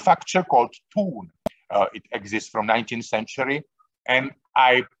manufacturer called Thun. It exists from 19th century. And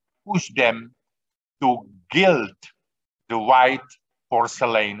I pushed them to gild the white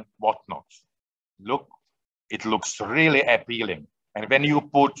porcelain whatnots. Look, it looks really appealing. And when you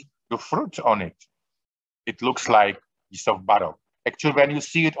put the fruit on it, it looks like a piece of Baroque. Actually, when you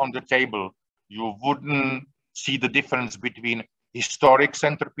see it on the table, you wouldn't see the difference between historic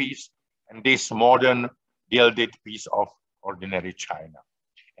centerpiece and this modern gilded piece of ordinary china.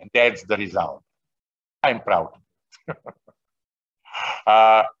 And that's the result. I'm proud.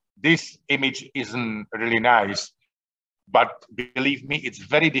 This image isn't really nice, but believe me, it's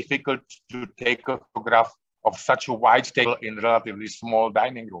very difficult to take a photograph of such a wide table in a relatively small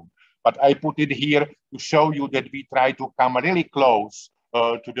dining room. But I put it here to show you that we try to come really close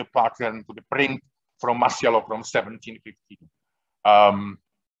to the pattern, to the print from Masiello from 1750.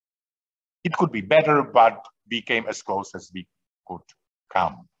 It could be better, but we came as close as we could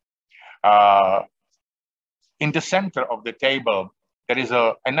come. In the center of the table, there is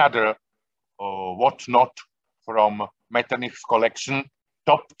another whatnot from Metternich's collection,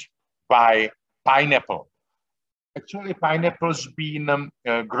 topped by pineapple. Actually, pineapple's been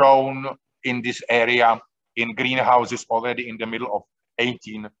grown in this area in greenhouses already in the middle of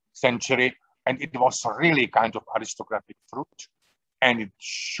 18th century, and it was really kind of aristocratic fruit. And it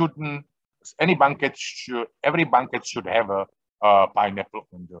shouldn't, every banquet should have a pineapple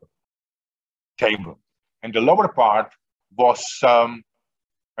on the table. And the lower part was,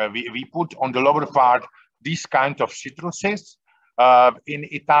 we put on the lower part these kind of citruses, in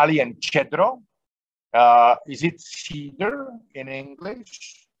Italian cedro. Is it cedar in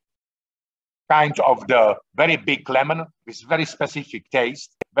English? Kind of the very big lemon with very specific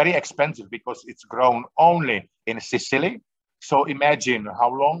taste, very expensive because it's grown only in Sicily. So imagine how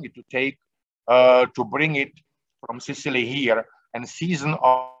long it would take to bring it from Sicily here, and season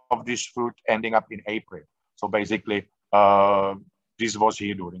of this fruit ending up in April. So basically, this was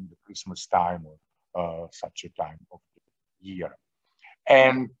here during the Christmas time or such a time of the year.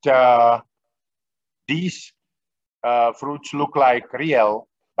 And these fruits look like real,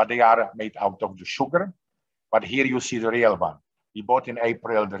 but they are made out of the sugar. But here you see the real one. We bought in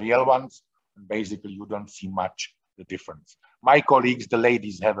April the real ones, and basically you don't see much the difference. My colleagues, the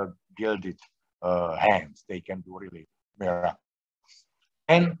ladies, have a gilded hands. They can do really miracles.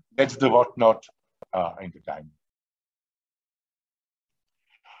 And that's the whatnot in the dining.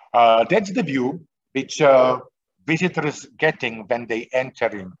 That's the view which visitors getting when they enter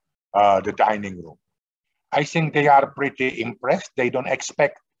in the dining room. I think they are pretty impressed. They don't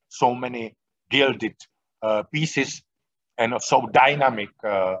expect so many gilded pieces and so dynamic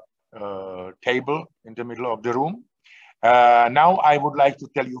table in the middle of the room. Now I would like to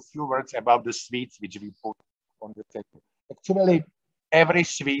tell you a few words about the sweets which we put on the table. Actually, every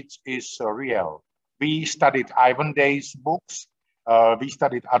sweet is real. We studied Ivan Day's books. We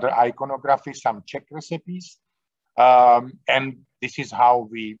studied other iconography, some Czech recipes. And this is how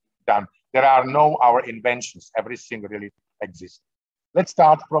we done. there are no our inventions. Everything really exists. Let's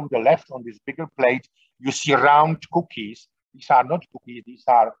start from the left. On this bigger plate, you see round cookies. These are not cookies, these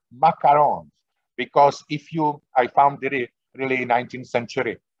are macarons. Because if you, I found the really 19th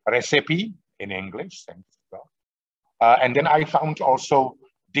century recipe in English, thanks to God. And then I found also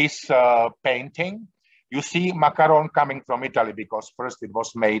this painting. You see macaron coming from Italy because first it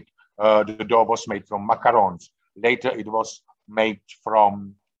was made, the dough was made from macarons. Later it was made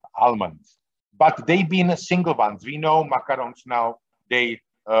from almonds. But they've been single ones. We know macarons now, they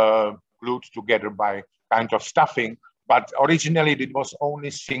glued together by kind of stuffing, but originally it was only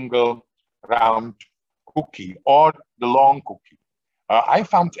single round cookie or the long cookie. I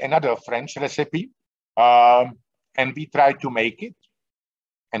found another French recipe and we tried to make it,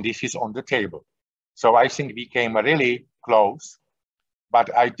 and this is on the table. So I think we came really close,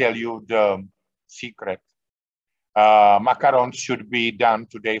 but I tell you the secret. Macarons should be done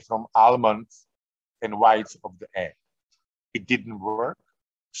today from almonds and whites of the egg. It didn't work.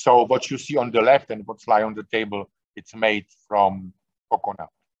 So what you see on the left and what's lying on the table, it's made from coconut.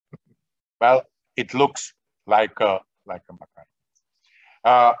 Well, it looks like a macaron.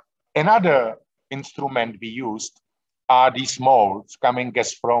 Another instrument we used are these molds coming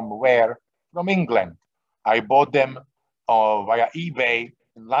as from where? From England. I bought them via eBay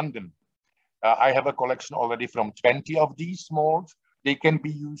in London. I have a collection already from 20 of these molds. They can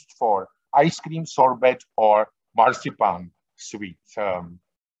be used for ice cream, sorbet, or marzipan sweets.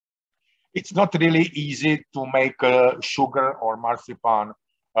 It's not really easy to make sugar or marzipan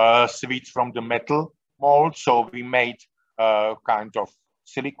sweets from the metal mold. So we made kind of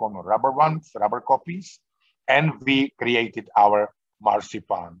silicone or rubber ones, rubber copies, and we created our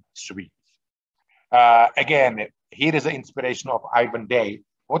marzipan sweets. Again, here is the inspiration of Ivan Day.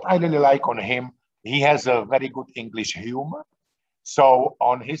 What I really like on him, he has a very good English humor. So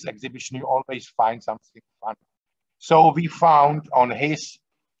on his exhibition, you always find something fun. So we found on his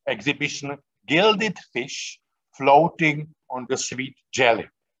exhibition gilded fish floating on the sweet jelly.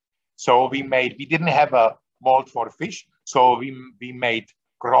 So we didn't have a mold for fish, so we made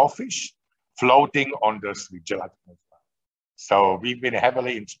crawfish floating on the sweet gelatin. So we've been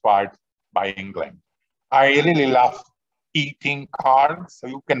heavily inspired by England. I really love eating cards, so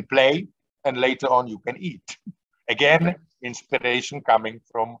you can play and later on you can eat. Again, inspiration coming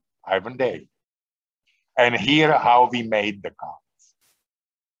from Ivan Day. And here how we made the cards.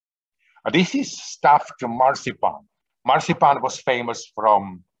 This is stuffed marzipan. Marzipan was famous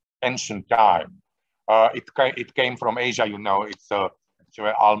from ancient time. It came from Asia, you know, it's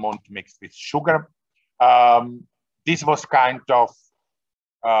actually almond mixed with sugar. This was kind of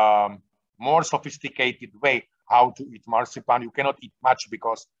more sophisticated way how to eat marzipan. You cannot eat much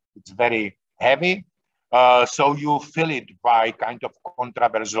because it's very heavy. So you fill it by kind of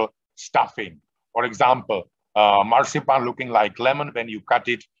controversial stuffing. For example, marzipan looking like lemon, when you cut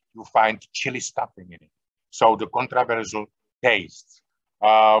it, you find chili stuffing in it. So the controversial taste.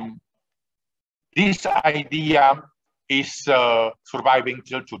 This idea is surviving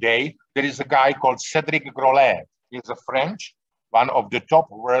till today. There is a guy called Cédric Grolet. He's a French, one of the top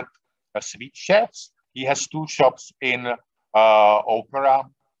world sweet chefs. He has 2 shops in Opera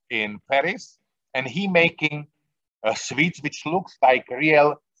in Paris, and he making sweets which looks like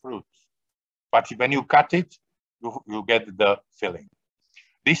real fruit. But when you cut it, you get the filling.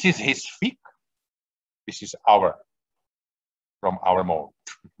 This is his fig. This is from our mold.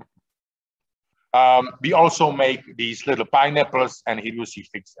 We also make these little pineapples, and here you see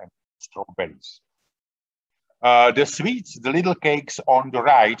figs and strawberries. The sweets, the little cakes on the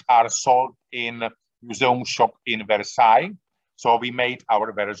right are sold in museum shop in Versailles. So we made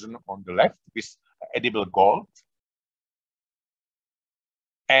our version on the left with edible gold.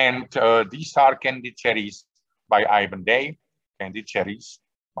 And these are candy cherries by Ivan Day, candy cherries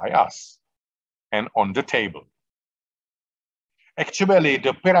by us, and on the table. Actually,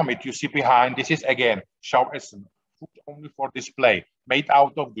 the pyramid you see behind, this is again Schauessen, food only for display, made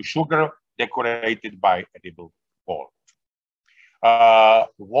out of the sugar, decorated by edible gold.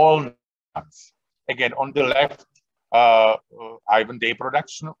 Walnuts, again on the left, Ivan Day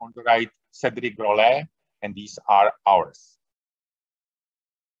production, on the right, Cédric Grolet, and these are ours.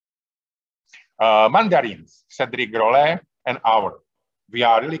 Mandarins, Cédric Grolet, and our. We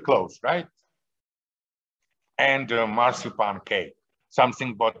are really close, right? And marzipan cake,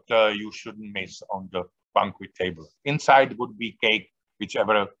 something but you shouldn't miss on the banquet table. Inside would be cake,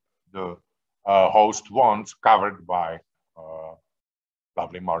 whichever the host wants, covered by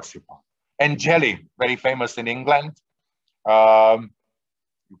lovely marzipan. And jelly, very famous in England.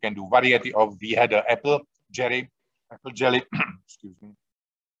 You can do variety of, we had apple jelly, excuse me.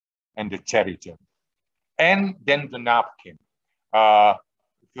 and the cherry jam. And then the napkin.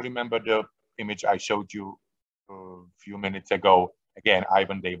 If you remember the image I showed you a few minutes ago, again,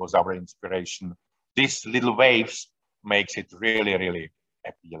 Ivan Day was our inspiration. These little waves makes it really, really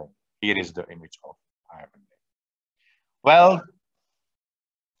appealing. Here is the image of Ivan Day. Well,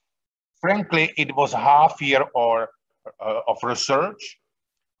 frankly, it was half year of research,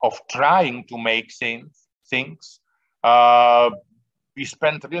 of trying to make things. We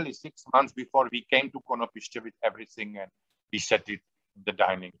spent really 6 months before we came to Konopiště with everything, and we set it in the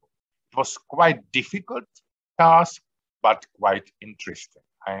dining room. It was quite difficult task, but quite interesting.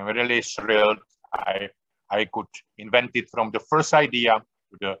 I am really thrilled. I could invent it from the first idea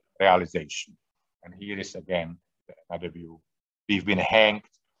to the realization. And here is again another view. We've been hanged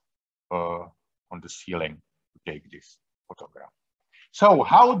on the ceiling to take this photograph. So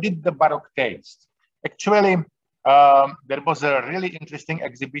how did the Baroque taste? Actually, there was a really interesting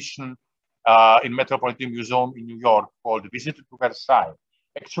exhibition in Metropolitan Museum in New York called Visit to Versailles.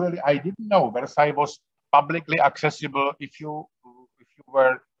 Actually, I didn't know Versailles was publicly accessible. If you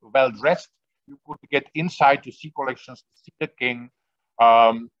were well dressed, you could get inside to see collections, to see the king.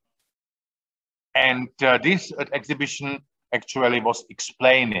 This exhibition actually was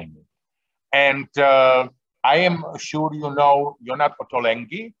explaining. And I am sure you know Jonat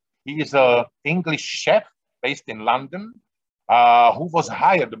Ottolenghi. He is an English chef based in London, who was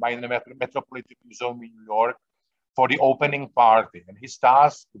hired by the Metropolitan Museum in New York for the opening party. And his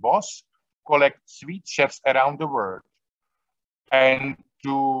task was to collect sweet chefs around the world and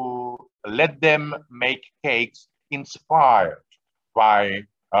to let them make cakes inspired by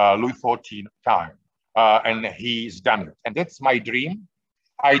Louis XIV time. And he's done it. And that's my dream.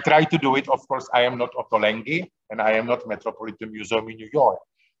 I try to do it. Of course, I am not Ottolenghi and I am not Metropolitan Museum in New York.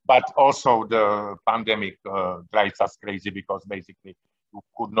 But also the pandemic drives us crazy because basically you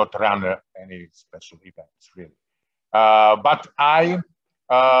could not run any special events, really. But I've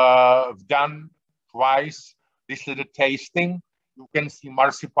done twice this little tasting. You can see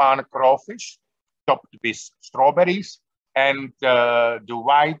marzipan crawfish topped with strawberries. And the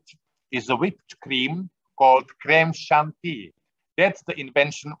white is a whipped cream called crème chantilly. That's the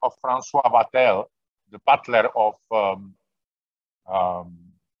invention of François Vatel, the butler of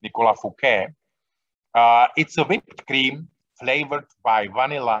Nicolas Fouquet. It's a whipped cream flavored by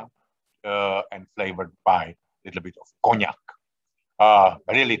vanilla and flavored by a little bit of cognac.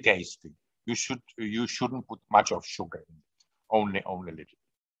 Really tasty. You shouldn't put much of sugar in it, only a little.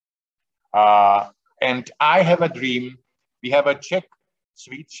 And I have a dream. We have a Czech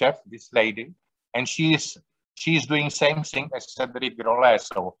sweet chef, this lady, and she's doing same thing as Cédric Grolet.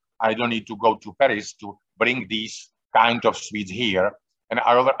 So I don't need to go to Paris to bring these kind of sweets here. And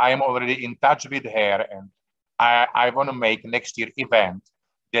I am already in touch with her, and I want to make next year event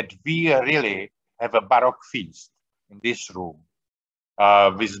that we really have a Baroque feast in this room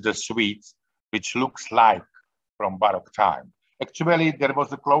with the sweets, which looks like from Baroque time. Actually, there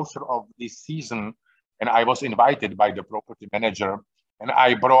was a closure of this season, and I was invited by the property manager, and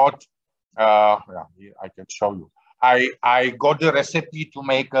I brought, here I can show you. I got the recipe to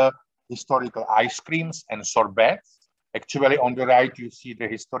make historical ice creams and sorbets. Actually, on the right, you see the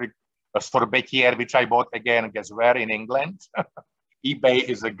historic sorbetier, which I bought again, guess where, in England. eBay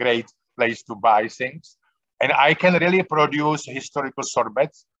is a great place to buy things. And I can really produce historical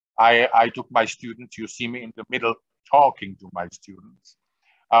sorbets. I took my students, you see me in the middle talking to my students.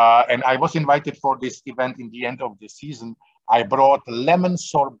 And I was invited for this event in the end of the season. I brought lemon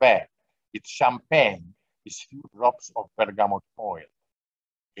sorbet. It's champagne with few drops of bergamot oil.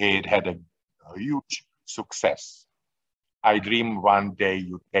 It had a huge success. I dream one day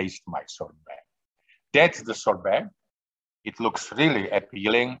you taste my sorbet. That's the sorbet. It looks really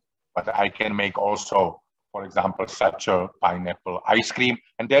appealing, but I can make also, for example, such a pineapple ice cream.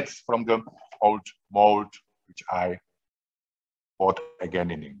 And that's from the old mold, which I bought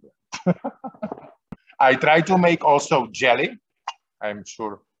again in England. I try to make also jelly. I'm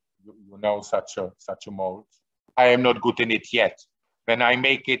sure you know such a mold. I am not good in it yet. When I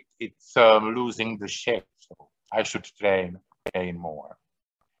make it, it's losing the shape. So I should train more.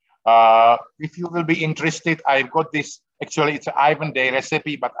 If you will be interested, I've got this, actually it's an Ivan Day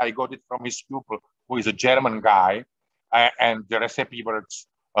recipe, but I got it from his pupil, who is a German guy. And the recipe works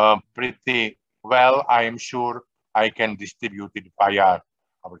pretty well. I am sure I can distribute it via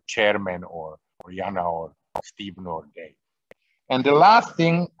our chairman or Jana or Stephen or Dave. And the last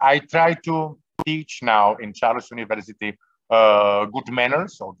thing, I try to teach now in Charles University good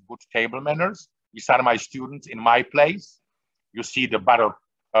manners or good table manners. These are my students in my place. You see the Baroque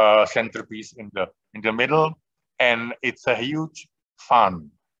centerpiece in the middle, and it's a huge fun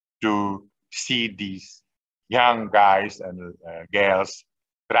to see these young guys and girls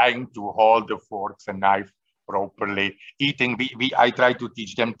trying to hold the forks and knife properly, eating. I try to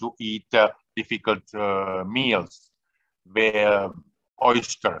teach them to eat difficult meals, with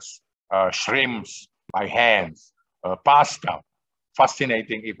oysters, shrimps by hands, pasta.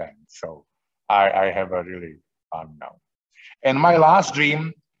 Fascinating event. So I have a really fun now. And my last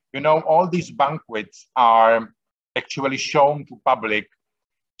dream, you know, all these banquets are actually shown to public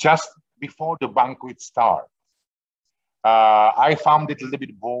just before the banquet starts. I found it a little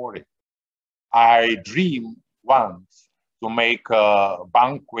bit boring. I dreamed once to make a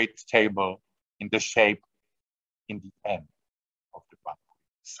banquet table in the shape in the end of the banquet.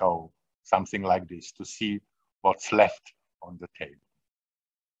 So something like this, to see what's left on the table.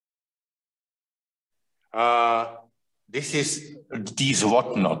 This is these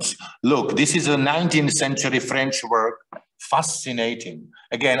whatnots. Look, this is a 19th century French work. Fascinating.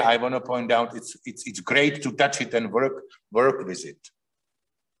 Again, I want to point out it's great to touch it and work with it.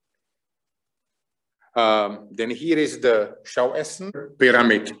 Then here is the Schauessen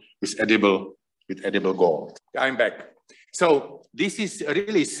pyramid with edible gold. I'm back. So this is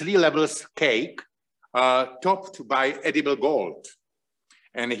really 3 levels cake topped by edible gold.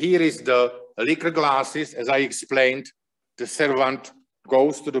 And here is the liquor glasses. As I explained, the servant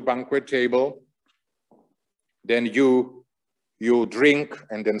goes to the banquet table, then you drink,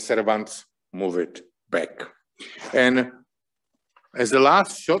 and then servants move it back. And as the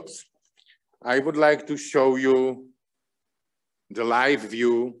last shot, I would like to show you the live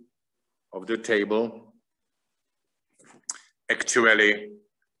view of the table. Actually,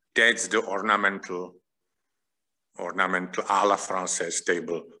 that's the ornamental à la française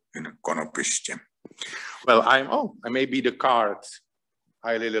table in Konopiště. Well, I may be the cards.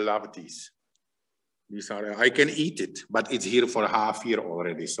 I really love these. These are, I can eat it, but it's here for half year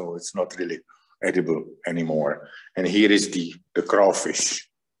already, so it's not really edible anymore. And here is the crawfish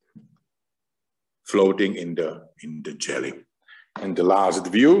floating in the jelly. And the last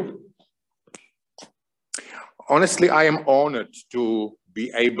view. Honestly, I am honored to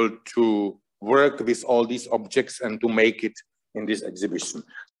be able to work with all these objects and to make it in this exhibition.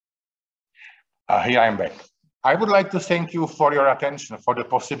 Here I am back. I would like to thank you for your attention, for the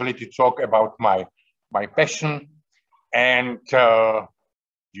possibility to talk about my passion. And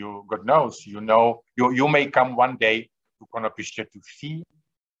you, God knows, you may come one day to Konopiště to see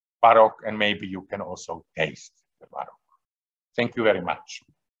Baroque, and maybe you can also taste the Baroque. Thank you very much.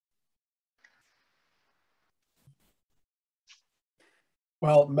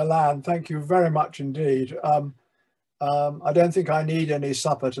 Well, Milan, thank you very much indeed. I don't think I need any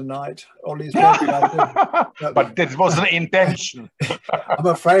supper tonight, or at least maybe I do. But that was an intention. I'm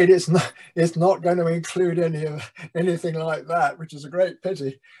afraid it's not going to include anything like that, which is a great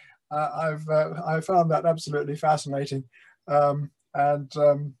pity. I found that absolutely fascinating, and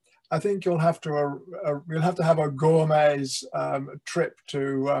I think you'll have to have a gourmet's trip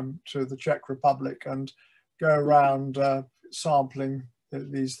to the Czech Republic and go around sampling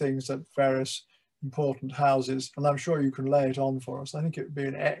these things at various important houses, and I'm sure you can lay it on for us. I think it would be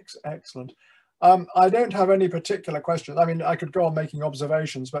an excellent. I don't have any particular questions. I mean, I could go on making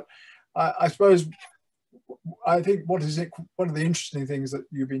observations, but I suppose I think one of the interesting things that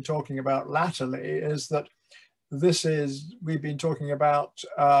you've been talking about latterly is that we've been talking about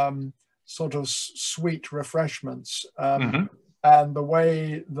sort of sweet refreshments, and the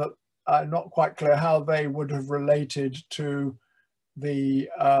way that I'm not quite clear how they would have related to the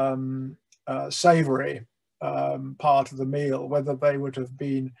savory part of the meal, whether they would have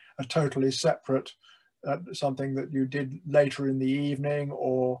been a totally separate something that you did later in the evening,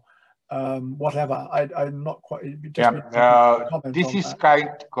 or whatever. I'm not quite. This is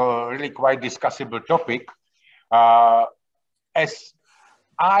really quite discussable topic. As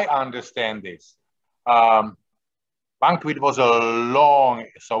I understand this, banquet was a long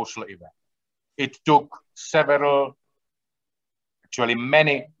social event. It took actually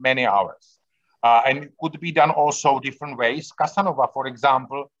many hours. And it could be done also different ways. Casanova, for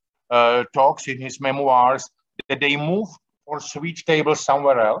example, talks in his memoirs that they moved for sweet table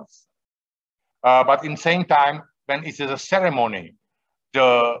somewhere else. But in the same time, when it is a ceremony,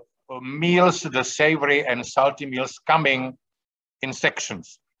 the meals, the savory and salty meals coming in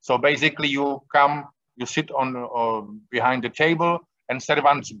sections. So basically you sit on behind the table and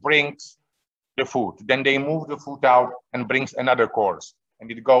servants brings the food. Then they move the food out and brings another course,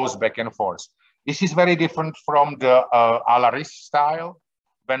 and it goes back and forth. This is very different from the à la riche style,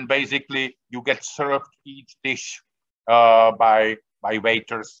 when basically you get served each dish by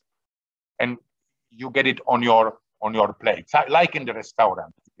waiters, and you get it on your plate, like in the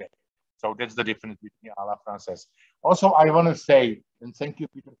restaurant. So that's the difference between à la française. Also, I want to say, and thank you,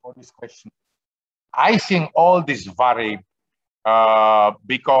 Peter, for this question. I think all this vary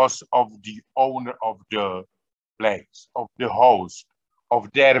because of the owner of the place, of the host, of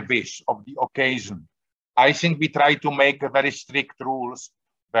their wish, of the occasion. I think we try to make a very strict rules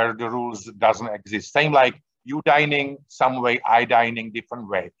where the rules doesn't exist. Same like you dining some way, I dining different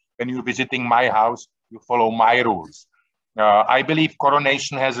way. When you're visiting my house, you follow my rules. I believe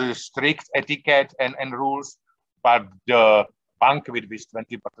coronation has a strict etiquette and rules, but the banquet with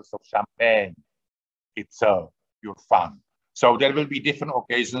 20 bottles of champagne, it's pure fun. So there will be different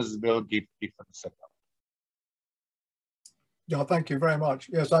occasions, will give different setup. Yeah, thank you very much.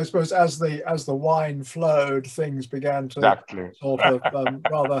 Yes, I suppose as the wine flowed, things began to sort of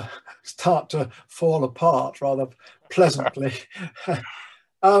rather start to fall apart rather pleasantly.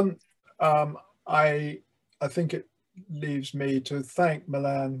 I think it leaves me to thank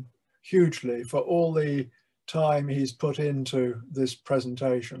Milan hugely for all the time he's put into this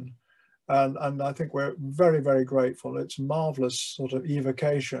presentation. And I think we're very, very grateful. It's a marvelous sort of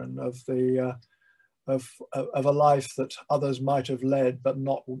evocation of the of a life that others might have led, but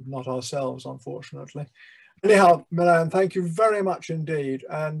not ourselves, unfortunately. Anyhow, Milan, thank you very much indeed.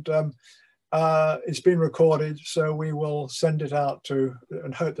 And it's been recorded, so we will send it out to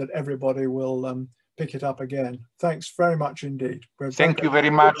and hope that everybody will pick it up again. Thanks very much indeed. Thank you very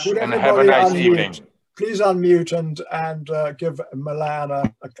much, and have a nice evening. Please unmute and give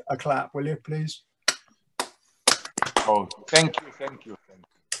Milan a clap, will you, please? Oh, thank you, thank you, thank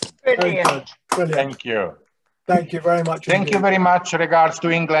you. Brilliant. Brilliant. Thank you. Thank you very much. Thank you very much. Regards to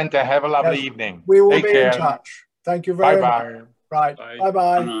England, and have a lovely evening. We will Take be care. in touch. Thank you very much. Right. Bye.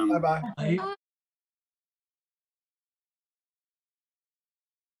 Bye-bye. Bye-bye.